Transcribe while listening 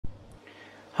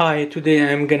Hi, today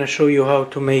I'm gonna show you how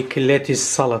to make lettuce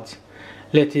salad.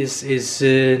 Lettuce is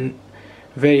a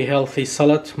very healthy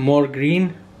salad, more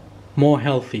green, more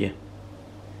healthier.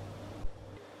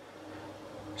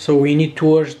 So we need to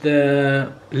wash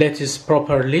the lettuce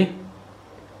properly.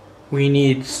 We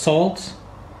need salt,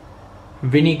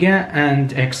 vinegar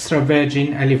and extra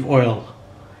virgin olive oil.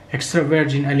 Extra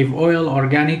virgin olive oil,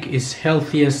 organic, is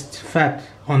healthiest fat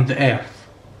on the earth.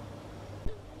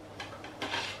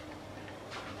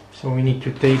 So we need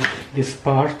to take this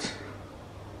part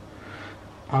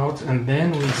out and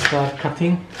then we start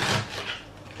cutting.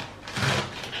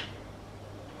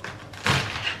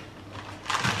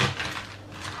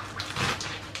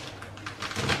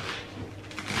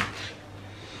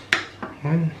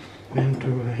 And then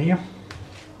to here.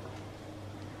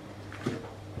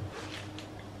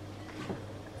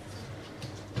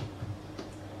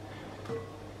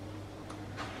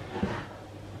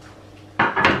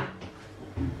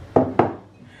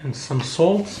 And some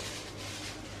salt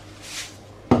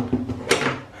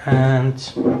and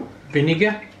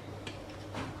vinegar.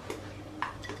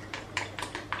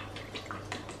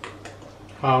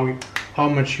 How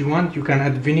much you want, you can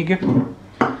add vinegar.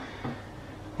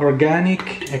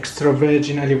 Organic extra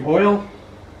virgin olive oil,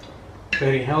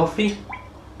 very healthy.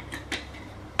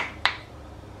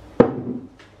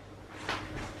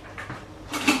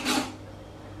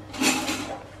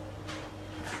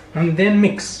 And then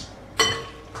mix.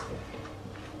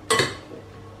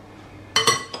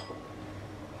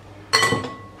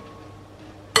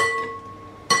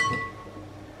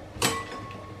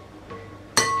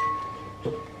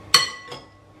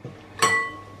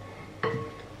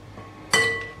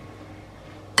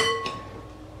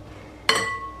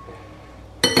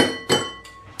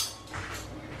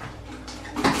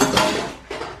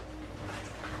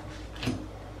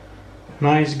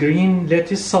 Nice green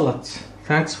lettuce salad.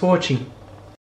 Thanks for watching.